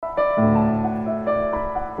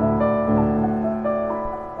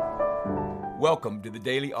Welcome to the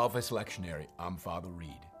Daily Office Lectionary. I'm Father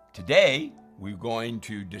Reed. Today, we're going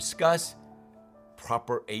to discuss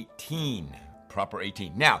Proper 18. Proper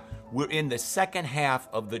 18. Now, we're in the second half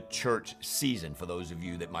of the church season, for those of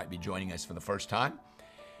you that might be joining us for the first time.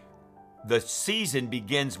 The season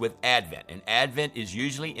begins with Advent, and Advent is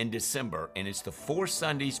usually in December, and it's the 4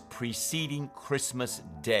 Sundays preceding Christmas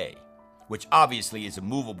Day, which obviously is a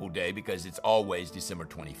movable day because it's always December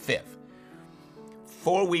 25th.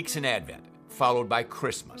 4 weeks in Advent, followed by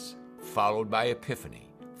Christmas, followed by Epiphany,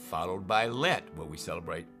 followed by Lent, where we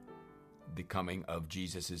celebrate the coming of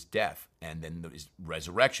Jesus' death, and then the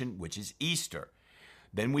resurrection, which is Easter.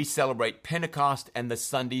 Then we celebrate Pentecost and the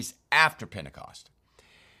Sundays after Pentecost.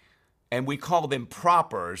 And we call them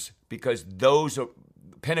propers because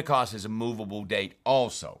Pentecost is a movable date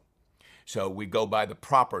also. So we go by the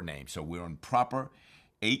proper name. So we're on Proper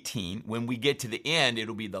 18. When we get to the end,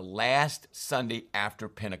 it'll be the last Sunday after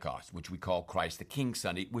Pentecost, which we call Christ the King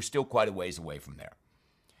Sunday. We're still quite a ways away from there.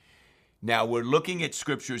 Now, we're looking at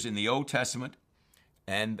scriptures in the Old Testament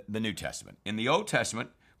and the New Testament. In the Old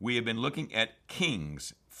Testament, we have been looking at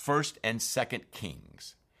kings, 1st and 2nd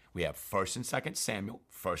Kings. We have 1st and 2nd Samuel,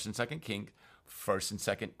 1st and 2nd Kings, 1st and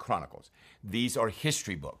 2nd Chronicles. These are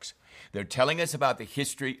history books. They're telling us about the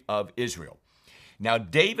history of Israel. Now,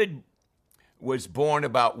 David was born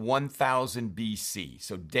about 1000 BC.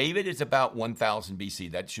 So David is about 1000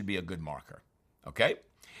 BC. That should be a good marker, okay?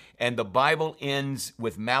 And the Bible ends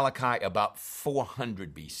with Malachi about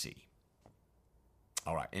 400 BC.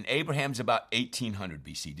 All right, and Abraham's about 1800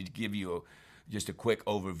 BC, to give you just a quick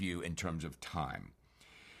overview in terms of time.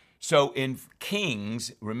 So in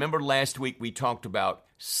Kings, remember last week we talked about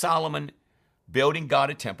Solomon building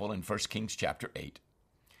God a temple in 1 Kings chapter 8.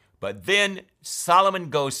 But then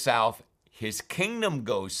Solomon goes south, his kingdom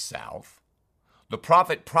goes south. The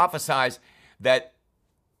prophet prophesies that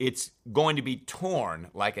it's going to be torn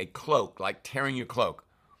like a cloak, like tearing your cloak.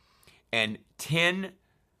 And 10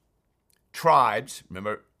 tribes,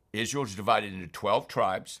 remember Israel's divided into 12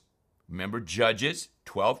 tribes. Remember Judges,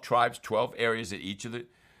 12 tribes, 12 areas that each of the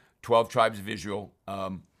 12 tribes of Israel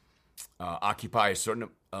occupy a certain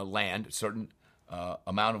land, a certain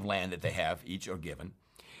amount of land that they have, each are given.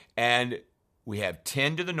 And we have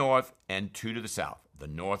 10 to the north and 2 to the south. The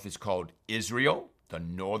north is called Israel, the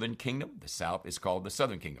northern kingdom. The south is called the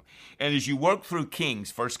southern kingdom. And as you work through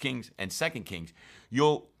Kings, 1 Kings and 2 Kings,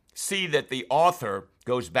 you'll see that the author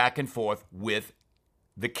goes back and forth with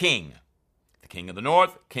the king of the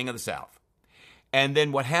north, king of the south. And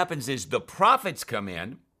then what happens is the prophets come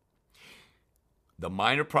in, the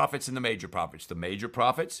minor prophets and the major prophets. The major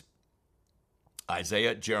prophets,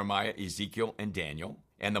 Isaiah, Jeremiah, Ezekiel, and Daniel.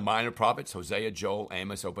 And the minor prophets, Hosea, Joel,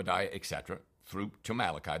 Amos, Obadiah, etc., through to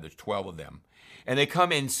Malachi. There's 12 of them. And they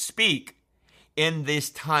come and speak in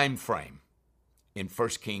this time frame in 1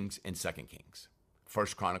 Kings and 2 Kings. 1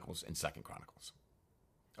 Chronicles and 2 Chronicles.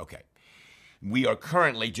 Okay. We are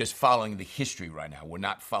currently just following the history right now. We're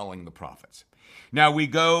not following the prophets. Now we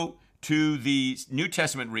go to the New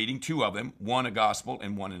Testament reading, 2 of them, one a gospel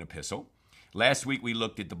and one an epistle. Last week we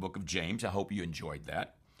looked at the book of James. I hope you enjoyed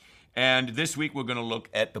that. And this week we're going to look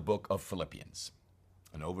at the book of Philippians,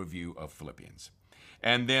 an overview of Philippians.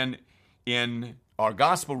 And then in our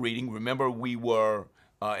gospel reading, remember we were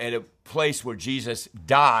at a place where Jesus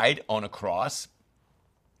died on a cross.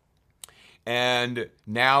 And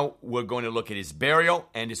now we're going to look at his burial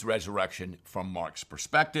and his resurrection from Mark's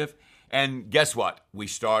perspective. And guess what? We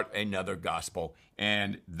start another gospel,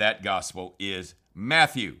 and that gospel is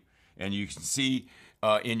Matthew. And you can see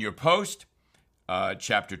in your post,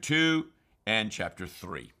 chapter 2 and chapter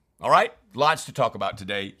 3. All right? Lots to talk about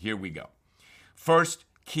today. Here we go. 1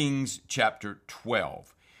 Kings chapter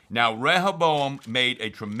 12. Now, Rehoboam made a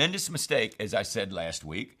tremendous mistake, as I said last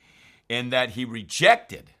week, in that he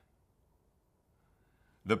rejected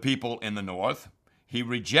the people in the north. He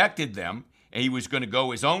rejected them, and he was going to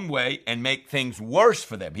go his own way and make things worse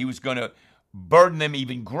for them. He was going to burden them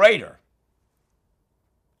even greater.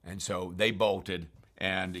 And so they bolted,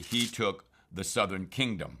 and he took the southern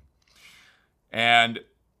kingdom. And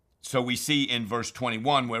so we see in verse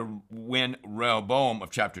 21 where when Rehoboam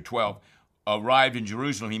of chapter 12 arrived in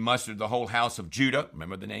Jerusalem, he mustered the whole house of Judah,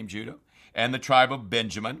 remember the name Judah, and the tribe of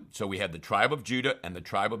Benjamin. So we have the tribe of Judah and the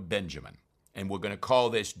tribe of Benjamin. And we're going to call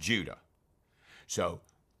this Judah. So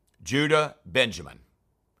Judah, Benjamin.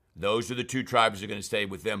 Those are the 2 tribes that are going to stay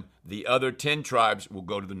with them. The other 10 tribes will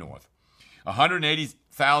go to the north.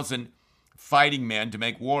 180,000 fighting men to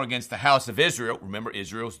make war against the house of Israel. Remember,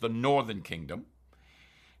 Israel's the northern kingdom.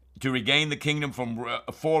 To regain the kingdom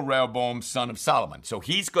for Rehoboam, son of Solomon. So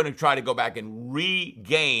he's going to try to go back and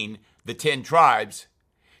regain the 10 tribes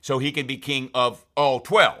so he can be king of all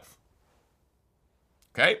 12.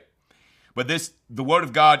 Okay? But the word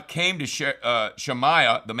of God came to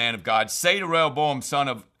Shemaiah, the man of God, say to Rehoboam, son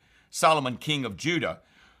of Solomon, king of Judah,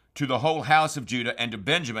 to the whole house of Judah and to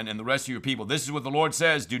Benjamin and the rest of your people. This is what the Lord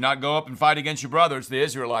says, do not go up and fight against your brothers, the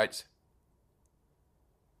Israelites.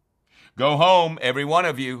 Go home, every one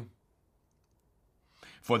of you,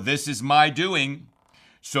 for this is my doing.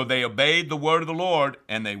 So they obeyed the word of the Lord,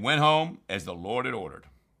 and they went home as the Lord had ordered.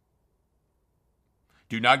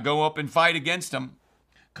 Do not go up and fight against them.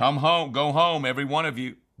 Come home, go home, every one of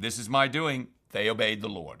you. This is my doing. They obeyed the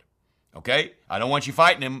Lord. Okay? I don't want you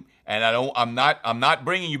fighting him, and I'm not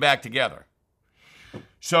bringing you back together.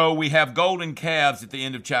 So we have golden calves at the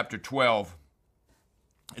end of chapter 12.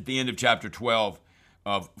 At the end of chapter 12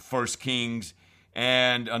 of 1 Kings,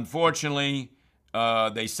 and unfortunately,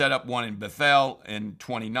 they set up one in Bethel in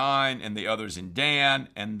 29 and the others in Dan,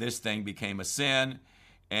 and this thing became a sin,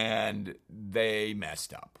 and they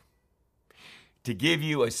messed up. To give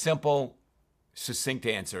you a simple, succinct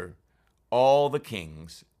answer, all the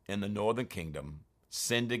kings in the northern kingdom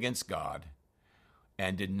sinned against God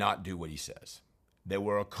and did not do what he says. There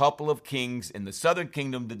were a couple of kings in the southern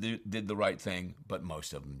kingdom that did the right thing, but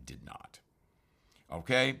most of them did not.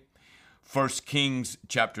 Okay? 1 Kings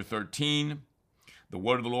chapter 13. The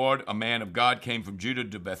word of the Lord, a man of God came from Judah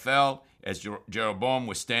to Bethel. As Jeroboam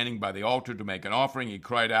was standing by the altar to make an offering, he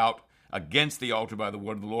cried out against the altar by the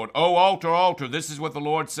word of the Lord, "O altar, altar, this is what the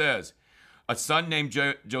Lord says. A son named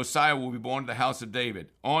Josiah will be born to the house of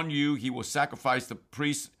David. On you he will sacrifice the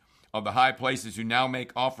priests of the high places who now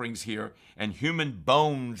make offerings here, and human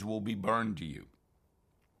bones will be burned to you.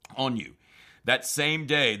 On you." That same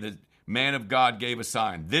day, the man of God gave a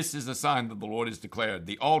sign. This is the sign that the Lord has declared.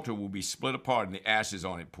 The altar will be split apart and the ashes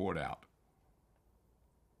on it poured out.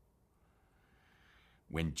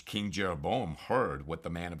 When King Jeroboam heard what the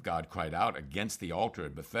man of God cried out against the altar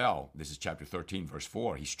at Bethel, this is chapter 13, verse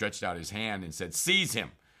 4, he stretched out his hand and said, "Seize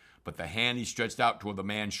him." But the hand he stretched out toward the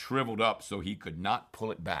man shriveled up so he could not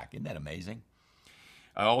pull it back. Isn't that amazing?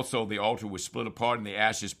 Also, the altar was split apart and the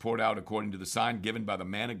ashes poured out according to the sign given by the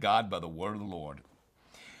man of God by the word of the Lord.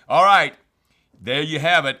 All right, there you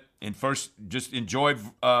have it. And first, just enjoy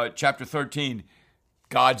chapter 13.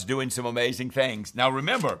 God's doing some amazing things. Now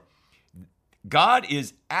remember, God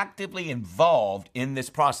is actively involved in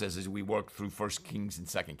this process as we work through 1 Kings and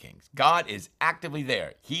 2 Kings. God is actively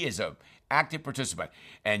there. He is an active participant.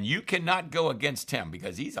 And you cannot go against him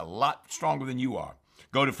because he's a lot stronger than you are.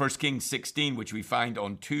 Go to 1 Kings 16, which we find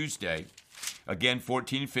on Tuesday. Again,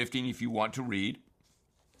 14 and 15 if you want to read.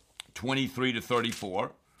 23 to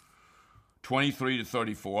 34. 23 to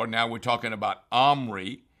 34. Now we're talking about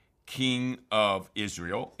Omri, king of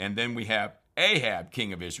Israel. And then we have Ahab,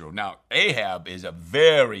 king of Israel. Now, Ahab is a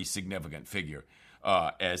very significant figure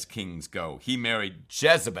as kings go. He married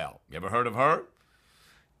Jezebel. You ever heard of her?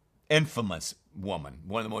 Infamous woman.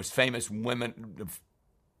 One of the most famous women,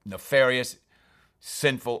 nefarious,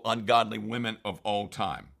 sinful, ungodly women of all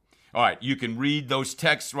time. All right, you can read those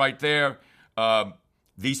texts right there.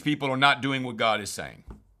 These people are not doing what God is saying.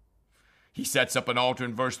 He sets up an altar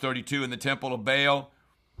in verse 32 in the temple of Baal.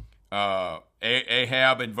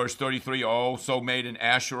 Ahab in verse 33 also made an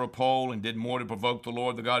Asherah pole and did more to provoke the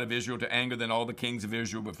Lord, the God of Israel, to anger than all the kings of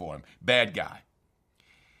Israel before him. Bad guy.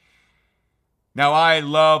 Now I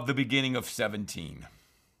love the beginning of 17.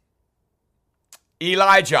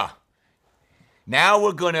 Elijah. Now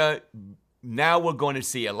we're going to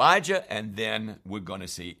see Elijah, and then we're going to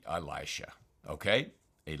see Elisha. Okay?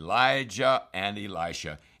 Elijah and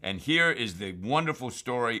Elisha. And here is the wonderful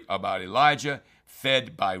story about Elijah,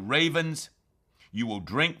 fed by ravens. You will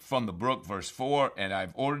drink from the brook, verse 4, and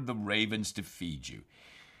I've ordered the ravens to feed you.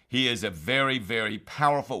 He is a very, very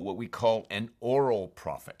powerful, what we call an oral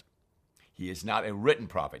prophet. He is not a written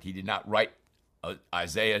prophet. He did not write.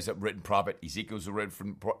 Isaiah is a written prophet. Ezekiel is a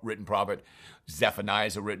written prophet. Zephaniah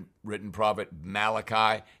is a written prophet.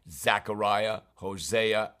 Malachi, Zechariah,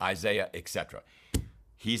 Hosea, Isaiah, etc.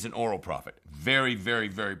 He's an oral prophet. Very, very,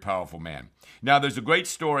 very powerful man. Now, there's a great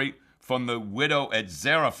story from the widow at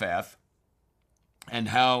Zarephath and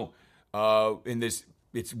how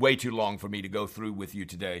it's way too long for me to go through with you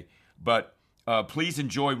today, but please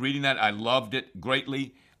enjoy reading that. I loved it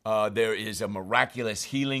greatly. There is a miraculous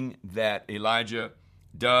healing that Elijah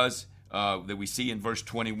does that we see in verse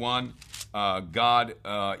 21. God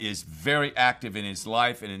is very active in his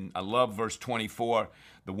life, and I love verse 24.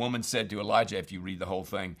 The woman said to Elijah, if you read the whole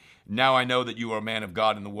thing, "Now I know that you are a man of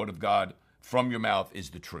God, and the word of God from your mouth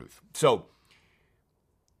is the truth." So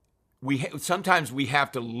sometimes we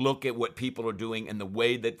have to look at what people are doing and the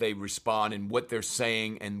way that they respond and what they're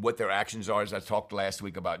saying and what their actions are, as I talked last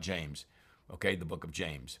week about James, okay, the book of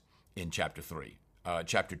James in chapter 3.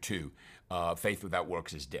 Chapter 2, faith without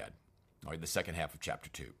works is dead. All right, the second half of chapter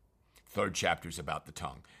 2. Third chapter is about the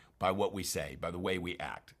tongue, by what we say, by the way we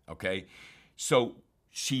act, okay? So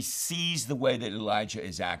she sees the way that Elijah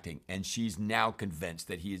is acting, and she's now convinced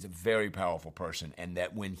that he is a very powerful person and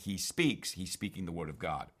that when he speaks, he's speaking the word of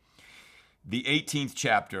God. The 18th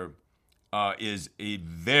chapter is a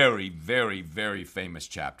very, very, very famous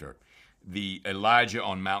chapter. The Elijah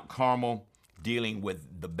on Mount Carmel dealing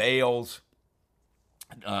with the Baals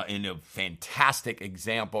in a fantastic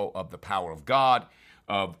example of the power of God,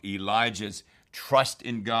 of Elijah's trust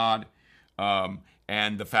in God,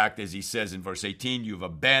 and the fact, as he says in verse 18, you've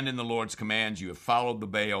abandoned the Lord's commands, you have followed the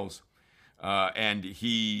Baals, and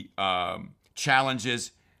he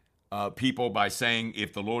challenges people by saying,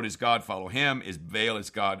 if the Lord is God, follow him. If Baal is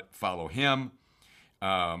God, follow him.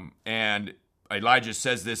 And Elijah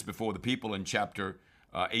says this before the people in chapter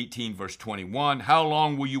 18, verse 21. How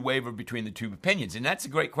long will you waver between the two opinions? And that's a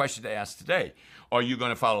great question to ask today. Are you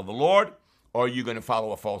going to follow the Lord, or are you going to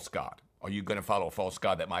follow a false god? Are you going to follow a false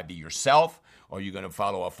god that might be yourself? Or are you going to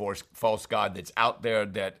follow a false god that's out there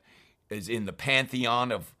that is in the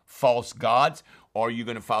pantheon of false gods? Or are you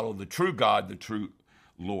going to follow the true God, the true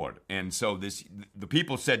Lord? And so the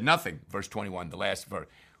people said nothing, verse 21, the last verse,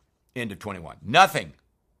 end of 21. Nothing.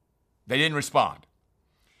 They didn't respond.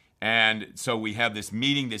 And so we have this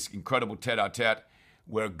meeting, this incredible tete-a-tete,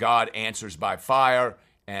 where God answers by fire.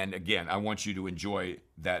 And again, I want you to enjoy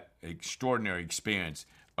that extraordinary experience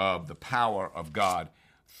of the power of God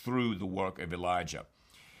through the work of Elijah.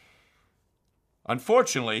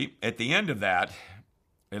 Unfortunately, at the end of that,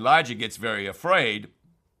 Elijah gets very afraid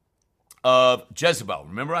of Jezebel.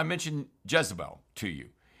 Remember, I mentioned Jezebel to you.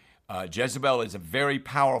 Jezebel is a very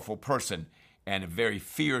powerful person and a very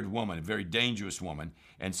feared woman, a very dangerous woman.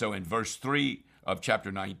 And so in verse 3 of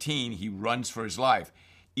chapter 19, he runs for his life,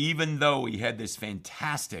 even though he had this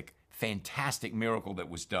fantastic miracle that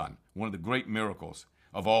was done, one of the great miracles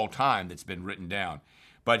of all time that's been written down.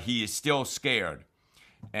 But he is still scared.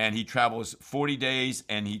 And he travels 40 days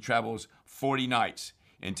and he travels 40 nights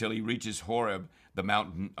until he reaches Horeb, the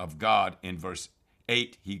mountain of God. In verse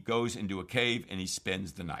 8, he goes into a cave and he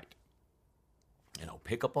spends the night. And I'll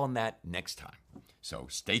pick up on that next time. So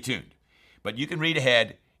stay tuned. But you can read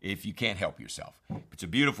ahead if you can't help yourself. It's a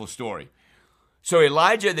beautiful story. So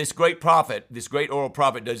Elijah, this great prophet, this great oral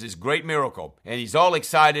prophet, does this great miracle. And he's all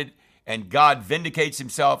excited. And God vindicates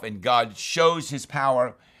himself. And God shows his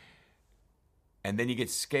power. And then he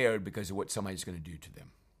gets scared because of what somebody's going to do to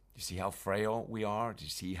them. Do you see how frail we are? Do you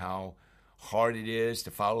see how hard it is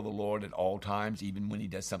to follow the Lord at all times, even when he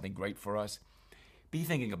does something great for us? Be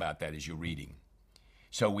thinking about that as you're reading.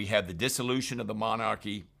 So we have the dissolution of the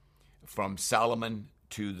monarchy from Solomon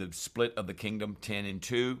to the split of the kingdom, 10 and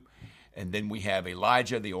 2. And then we have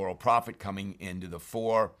Elijah, the oral prophet, coming into the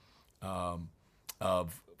fore of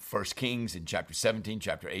 1 Kings in chapter 17,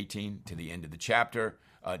 chapter 18, to the end of the chapter,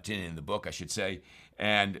 to the end of the book, I should say.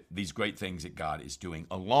 And these great things that God is doing,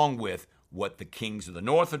 along with what the kings of the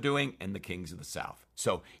north are doing and the kings of the south.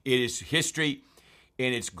 So it is history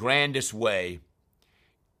in its grandest way.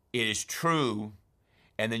 It is true.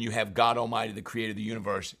 And then you have God Almighty, the creator of the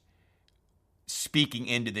universe, speaking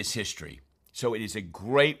into this history. So it is a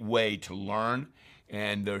great way to learn,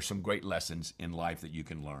 and there are some great lessons in life that you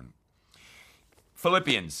can learn.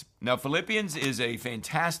 Philippians. Now, Philippians is a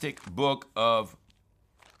fantastic book of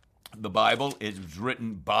the Bible. It was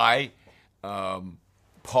written by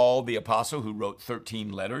Paul the Apostle, who wrote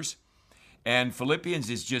 13 letters. And Philippians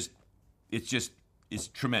is it's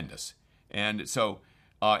tremendous. And so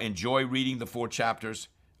enjoy reading the 4 chapters.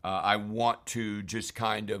 I want to just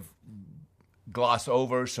kind of gloss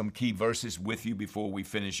over some key verses with you before we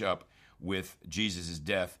finish up with Jesus'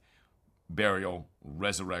 death, burial,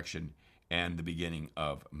 resurrection, and the beginning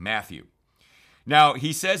of Matthew. Now,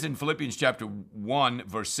 he says in Philippians chapter 1,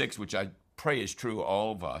 verse 6, which I pray is true of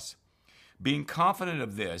all of us, being confident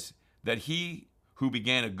of this, that he who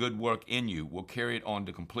began a good work in you will carry it on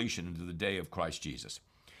to completion until the day of Christ Jesus.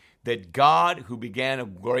 That God, who began a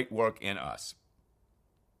great work in us,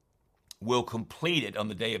 will complete it on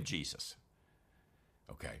the day of Jesus.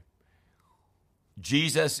 Okay.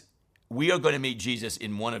 Jesus, we are going to meet Jesus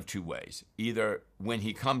in one of 2 ways. Either when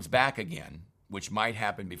he comes back again, which might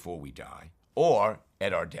happen before we die, or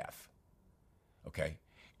at our death. Okay.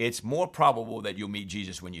 It's more probable that you'll meet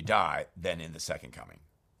Jesus when you die than in the second coming.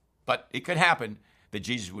 But it could happen that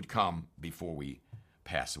Jesus would come before we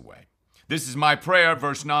pass away. This is my prayer,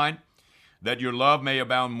 verse 9, that your love may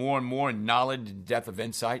abound more and more in knowledge and depth of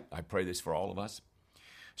insight. I pray this for all of us.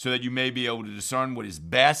 So that you may be able to discern what is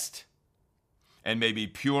best and may be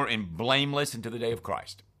pure and blameless unto the day of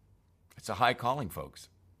Christ. It's a high calling, folks.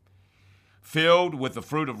 Filled with the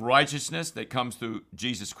fruit of righteousness that comes through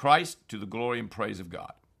Jesus Christ to the glory and praise of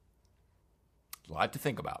God. A lot to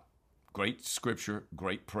think about. Great scripture,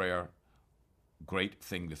 great prayer, great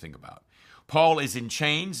thing to think about. Paul is in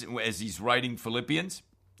chains as he's writing Philippians,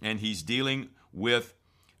 and he's dealing with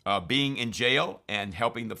being in jail and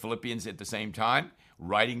helping the Philippians at the same time,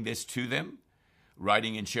 writing this to them,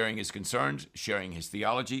 writing and sharing his concerns, sharing his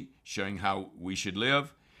theology, sharing how we should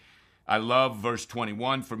live. I love verse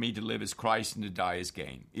 21, for me to live is Christ and to die is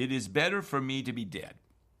gain. It is better for me to be dead,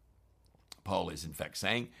 Paul is in fact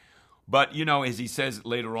saying. But, as he says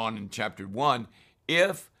later on in chapter 1,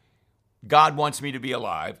 if God wants me to be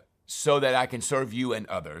alive so that I can serve you and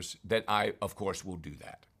others, then I, of course, will do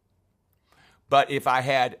that. But if I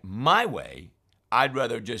had my way, I'd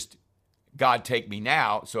rather just God take me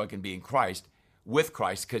now so I can be in Christ, with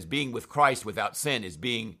Christ, because being with Christ without sin is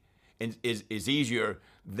easier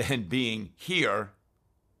than being here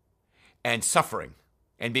and suffering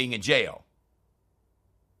and being in jail.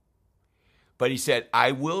 But he said,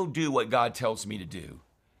 I will do what God tells me to do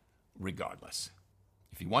regardless.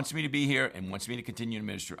 If he wants me to be here and wants me to continue to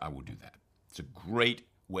minister, I will do that. It's a great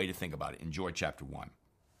way to think about it. Enjoy chapter 1.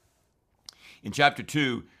 In chapter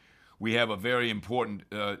 2, we have a very important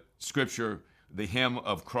scripture, the hymn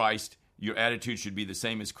of Christ. Your attitude should be the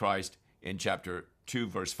same as Christ in chapter 2,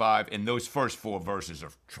 verse 5. And those first 4 verses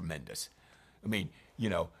are tremendous. I mean,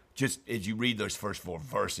 just as you read those first 4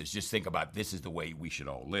 verses, just think about this is the way we should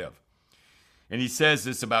all live. And he says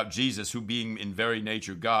this about Jesus, who being in very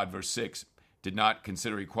nature God, verse 6, did not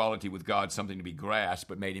consider equality with God something to be grasped,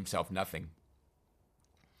 but made himself nothing.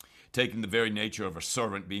 Taking the very nature of a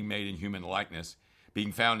servant, being made in human likeness,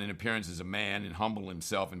 being found in appearance as a man, and humbled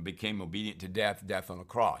himself and became obedient to death on a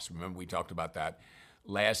cross. Remember, we talked about that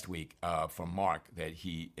last week from Mark, that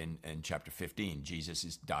he, in chapter 15, Jesus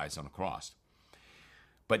dies on a cross.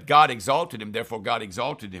 But God exalted him, therefore God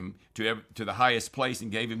exalted him to the highest place and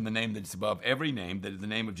gave him the name that is above every name, that in the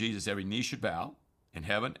name of Jesus every knee should bow, in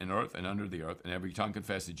heaven and earth and under the earth, and every tongue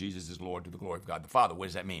confess that Jesus is Lord, to the glory of God the Father. What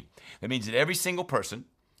does that mean? That means that every single person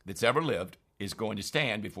that's ever lived is going to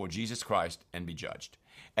stand before Jesus Christ and be judged.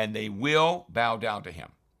 And they will bow down to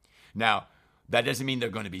him. Now, that doesn't mean they're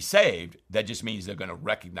going to be saved. That just means they're going to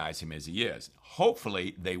recognize him as he is.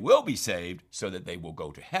 Hopefully, they will be saved so that they will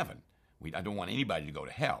go to heaven. I don't want anybody to go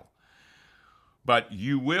to hell. But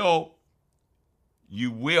you will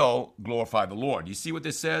glorify the Lord. You see what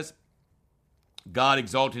this says? God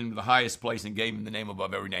exalted him to the highest place and gave him the name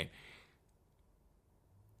above every name.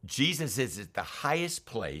 Jesus is at the highest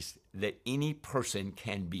place that any person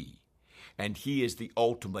can be. And he is the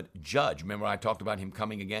ultimate judge. Remember I talked about him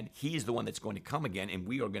coming again? He is the one that's going to come again, and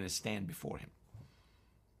we are going to stand before him.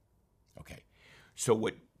 Okay. So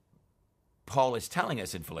what Paul is telling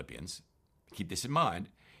us in Philippians, keep this in mind,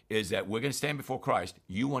 is that we're going to stand before Christ.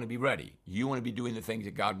 You want to be ready. You want to be doing the things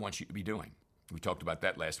that God wants you to be doing. We talked about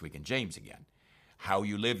that last week in James again. How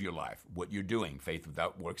you live your life, what you're doing. Faith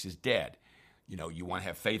without works is dead. You want to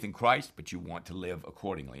have faith in Christ, but you want to live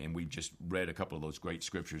accordingly. And we've just read a couple of those great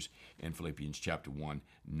scriptures in Philippians chapter 1,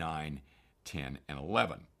 9, 10, and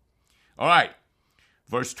 11. All right,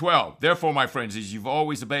 verse 12. Therefore, my friends, as you've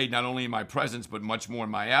always obeyed, not only in my presence, but much more in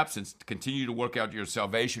my absence, continue to work out your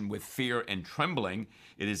salvation with fear and trembling.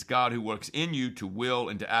 It is God who works in you to will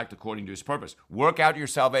and to act according to his purpose. Work out your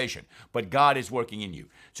salvation, but God is working in you.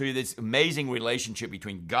 So this amazing relationship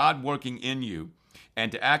between God working in you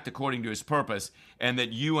and to act according to his purpose, and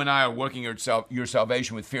that you and I are working your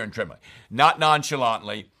salvation with fear and trembling. Not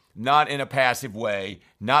nonchalantly, not in a passive way,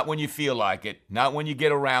 not when you feel like it, not when you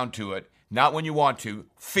get around to it, not when you want to,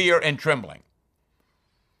 fear and trembling.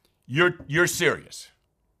 You're serious.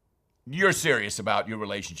 You're serious about your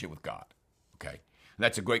relationship with God, okay? And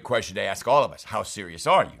that's a great question to ask all of us. How serious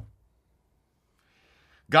are you?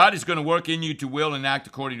 God is going to work in you to will and act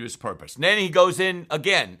according to his purpose. And then he goes in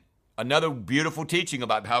again, another beautiful teaching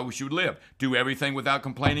about how we should live. Do everything without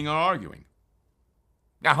complaining or arguing.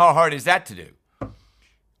 Now, how hard is that to do?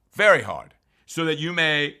 Very hard. So that you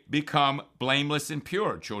may become blameless and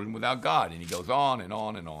pure, children without God. And he goes on and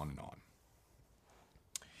on and on and on.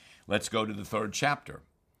 Let's go to the 3rd chapter.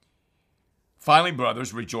 Finally,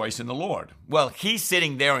 brothers, rejoice in the Lord. Well, he's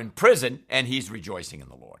sitting there in prison, and he's rejoicing in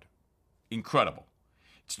the Lord. Incredible.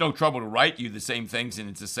 It's no trouble to write you the same things, and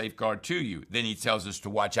it's a safeguard to you. Then he tells us to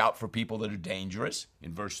watch out for people that are dangerous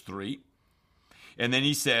in verse 3. And then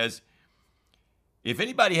he says, If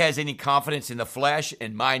anybody has any confidence in the flesh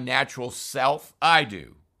and my natural self, I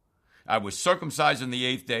do. I was circumcised on the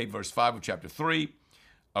 8th day, verse 5 of chapter 3,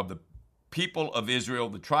 of the people of Israel,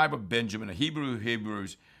 the tribe of Benjamin, a Hebrew of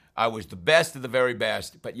Hebrews. I was the best of the very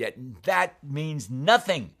best, but yet that means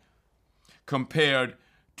nothing compared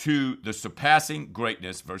to the surpassing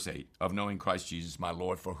greatness, verse 8, of knowing Christ Jesus my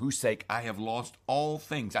Lord, for whose sake I have lost all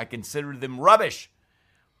things. I consider them rubbish,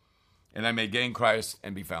 and I may gain Christ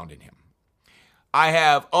and be found in him. I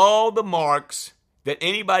have all the marks that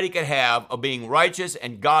anybody could have of being righteous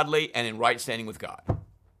and godly and in right standing with God.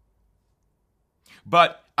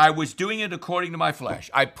 But I was doing it according to my flesh.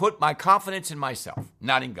 I put my confidence in myself,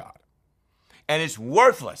 not in God. And it's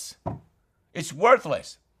worthless. It's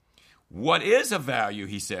worthless. What is of value,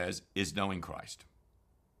 he says, is knowing Christ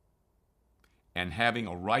and having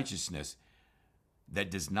a righteousness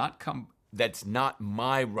that does not come, that's not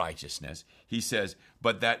my righteousness. He says,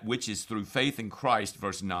 but that which is through faith in Christ,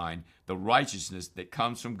 verse 9, the righteousness that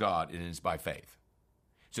comes from God and is by faith.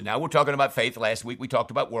 So now we're talking about faith. Last week we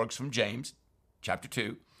talked about works from James, chapter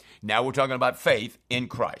 2. Now we're talking about faith in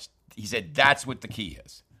Christ. He said that's what the key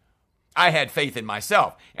is. I had faith in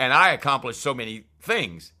myself, and I accomplished so many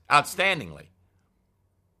things outstandingly.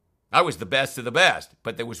 I was the best of the best,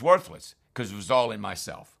 but it was worthless because it was all in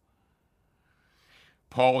myself.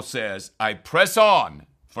 Paul says, I press on,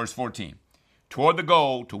 verse 14, toward the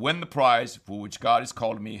goal to win the prize for which God has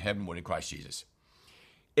called me heavenward in Christ Jesus.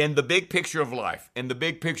 In the big picture of life, in the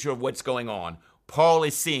big picture of what's going on, Paul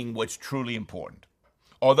is seeing what's truly important.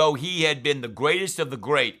 Although he had been the greatest of the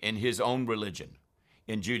great in his own religion,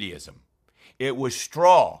 in Judaism, it was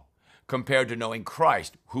straw compared to knowing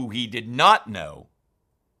Christ, who he did not know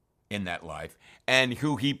in that life and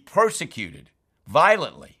who he persecuted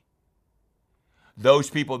violently. Those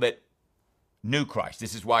people that knew Christ.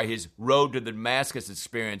 This is why his road to the Damascus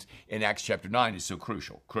experience in Acts chapter 9 is so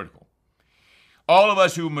critical. All of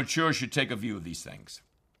us who mature should take a view of these things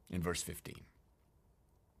in verse 15.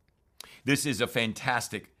 This is a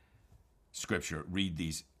fantastic scripture. Read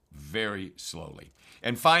these very slowly.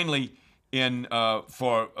 And finally,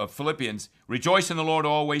 for Philippians, rejoice in the Lord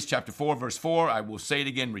always, chapter 4, verse 4. I will say it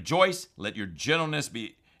again, rejoice. Let your gentleness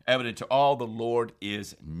be evident to all. The Lord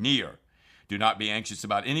is near. Do not be anxious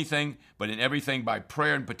about anything, but in everything by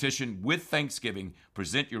prayer and petition with thanksgiving,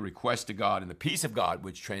 present your request to God, and the peace of God,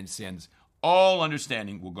 which transcends all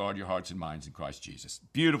understanding, will guard your hearts and minds in Christ Jesus.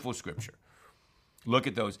 Beautiful scripture. Look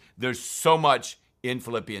at those. There's so much in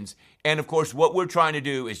Philippians. And of course, what we're trying to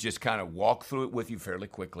do is just kind of walk through it with you fairly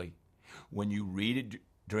quickly. When you read it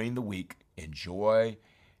during the week, enjoy,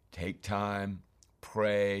 take time,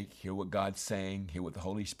 pray, hear what God's saying, hear what the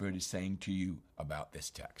Holy Spirit is saying to you about this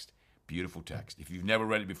text. Beautiful text. If you've never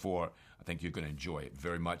read it before, I think you're going to enjoy it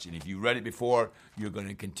very much. And if you read it before, you're going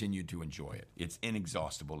to continue to enjoy it. It's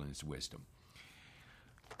inexhaustible in its wisdom.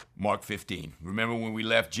 Mark 15. Remember when we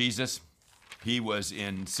left Jesus? He was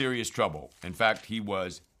in serious trouble. In fact, he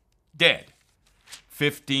was dead.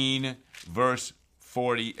 15, verse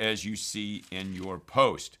 40, as you see in your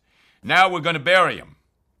post. Now we're going to bury him.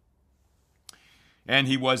 And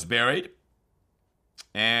he was buried,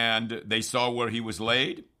 and they saw where he was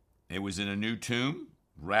laid. It was in a new tomb,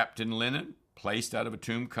 wrapped in linen, placed out of a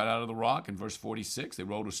tomb cut out of the rock. In verse 46, they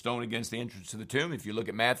rolled a stone against the entrance to the tomb. If you look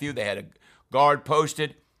at Matthew, they had a guard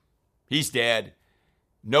posted. He's dead.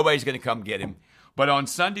 Nobody's going to come get him. But on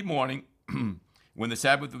Sunday morning, when the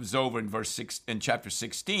Sabbath was over in chapter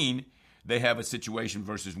 16, they have a situation,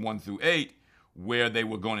 verses 1 through 8, where they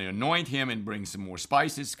were going to anoint him and bring some more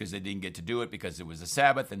spices because they didn't get to do it because it was a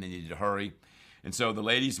Sabbath and they needed to hurry. And so the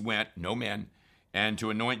ladies went, no men, and to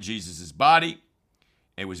anoint Jesus' body.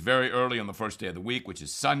 It was very early on the first day of the week, which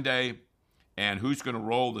is Sunday. And who's going to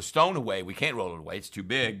roll the stone away? We can't roll it away. It's too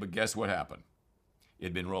big. But guess what happened? It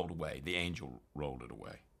had been rolled away. The angel rolled it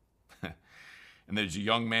away. And there's a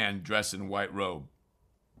young man dressed in a white robe.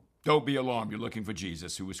 Don't be alarmed. You're looking for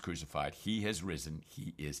Jesus who was crucified. He has risen.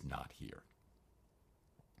 He is not here.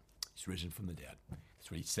 He's risen from the dead.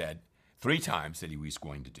 That's what he said 3 times that he was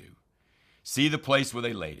going to do. See the place where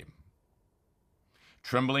they laid him.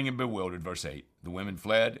 Trembling and bewildered, verse 8, the women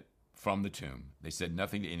fled from the tomb. They said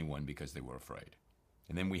nothing to anyone because they were afraid.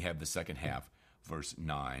 And then we have the second half, verse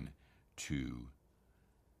 9 to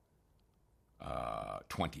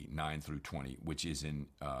 20, 9 through 20, which is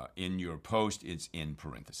in your post. It's in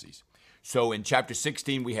parentheses. So in chapter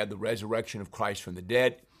 16, we had the resurrection of Christ from the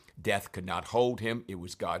dead. Death could not hold him. It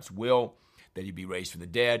was God's will that he be raised from the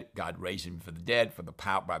dead. God raised him from the dead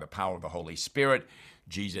by the power of the Holy Spirit.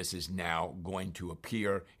 Jesus is now going to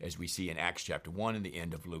appear, as we see in Acts chapter 1 and the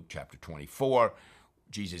end of Luke chapter 24.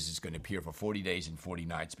 Jesus is going to appear for 40 days and 40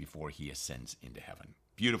 nights before he ascends into heaven.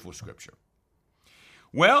 Beautiful scripture.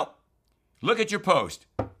 Well, look at your post.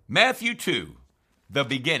 Matthew 2, the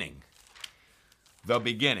beginning. The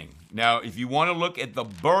beginning. Now, if you want to look at the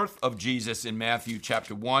birth of Jesus in Matthew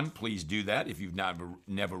chapter 1, please do that if you've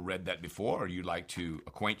never read that before or you'd like to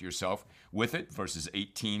acquaint yourself with it. Verses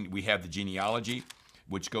 18, we have the genealogy,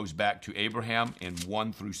 which goes back to Abraham in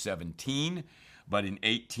 1 through 17. But in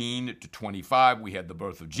 18 to 25, we had the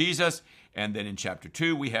birth of Jesus. And then in chapter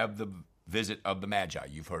 2, we have the visit of the Magi.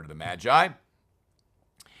 You've heard of the Magi.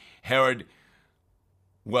 Herod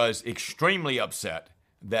was extremely upset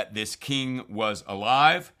that this king was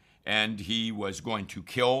alive and he was going to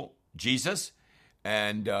kill Jesus.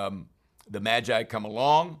 And the Magi come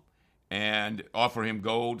along and offer him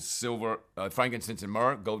gold, silver, frankincense, and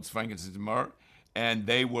myrrh. Gold, frankincense, and myrrh. And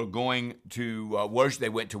they were going to worship. They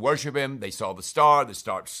went to worship him. They saw the star. The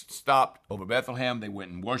star stopped over Bethlehem. They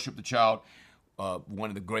went and worshiped the child. One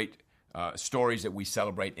of the great stories that we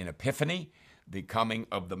celebrate in Epiphany, the coming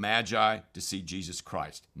of the Magi to see Jesus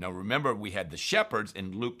Christ. Now remember, we had the shepherds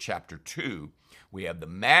in Luke chapter 2. We have the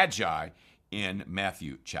Magi in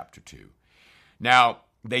Matthew chapter 2. Now,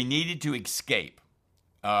 they needed to escape.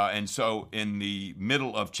 And so in the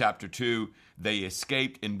middle of chapter 2, they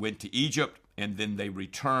escaped and went to Egypt. And then they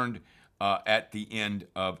returned at the end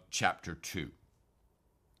of chapter 2.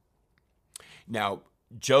 Now,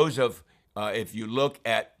 Joseph, if you look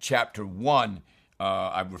at chapter 1,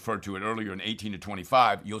 I referred to it earlier in 18 to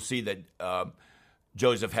 25, you'll see that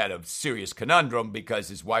Joseph had a serious conundrum because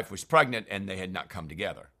his wife was pregnant and they had not come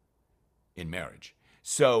together in marriage.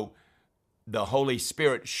 So the Holy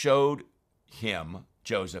Spirit showed him,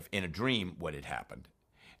 Joseph, in a dream what had happened.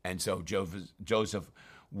 And so Joseph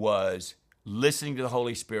was listening to the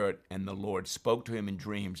Holy Spirit, and the Lord spoke to him in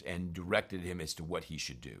dreams and directed him as to what he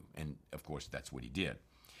should do. And, of course, that's what he did.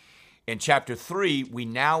 In chapter 3, we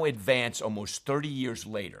now advance almost 30 years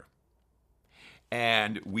later,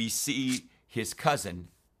 and we see his cousin,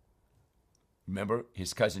 remember,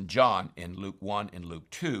 his cousin John in Luke 1 and Luke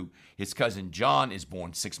 2. His cousin John is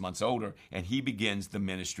born 6 months older, and he begins the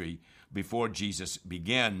ministry before Jesus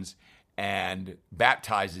begins and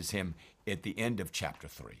baptizes him at the end of chapter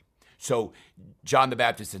 3. So John the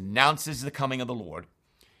Baptist announces the coming of the Lord.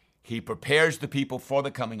 He prepares the people for the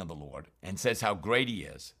coming of the Lord and says how great he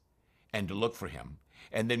is and to look for him.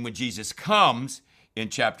 And then when Jesus comes in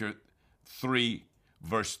chapter 3,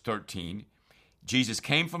 verse 13, Jesus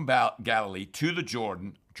came from Galilee to the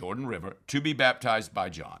Jordan River, to be baptized by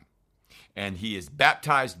John. And he is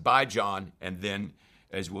baptized by John, and then,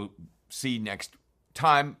 as we'll see next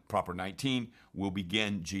time, proper 19, will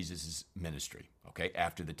begin Jesus' ministry. Okay,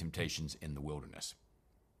 after the temptations in the wilderness.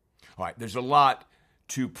 All right, there's a lot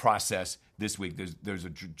to process this week. There's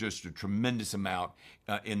just a tremendous amount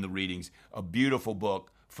in the readings. A beautiful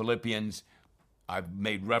book, Philippians. I've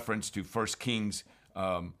made reference to 1 Kings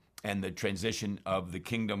and the transition of the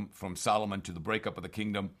kingdom from Solomon to the breakup of the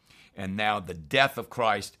kingdom, and now the death of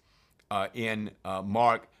Christ in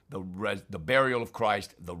Mark, the burial of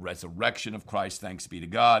Christ, the resurrection of Christ, thanks be to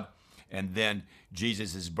God. And then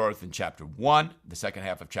Jesus' birth in chapter 1, the second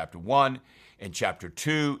half of chapter 1. In chapter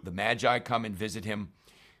 2, the Magi come and visit him.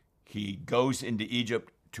 He goes into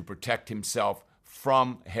Egypt to protect himself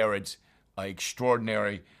from Herod's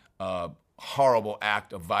extraordinary, horrible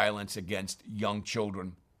act of violence against young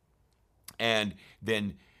children. And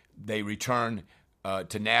then they return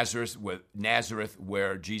to Nazareth,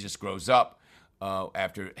 where Jesus grows up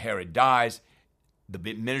after Herod dies.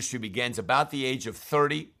 The ministry begins about the age of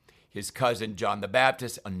 30. His cousin, John the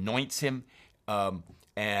Baptist, anoints him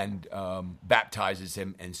and baptizes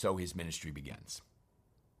him, and so his ministry begins.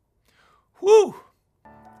 Whew!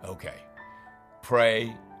 Okay.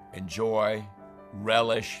 Pray, enjoy,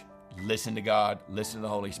 relish, listen to God, listen to the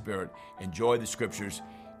Holy Spirit, enjoy the Scriptures,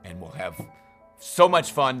 and we'll have so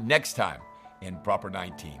much fun next time in Proper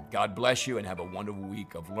 19. God bless you, and have a wonderful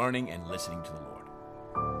week of learning and listening to the Lord.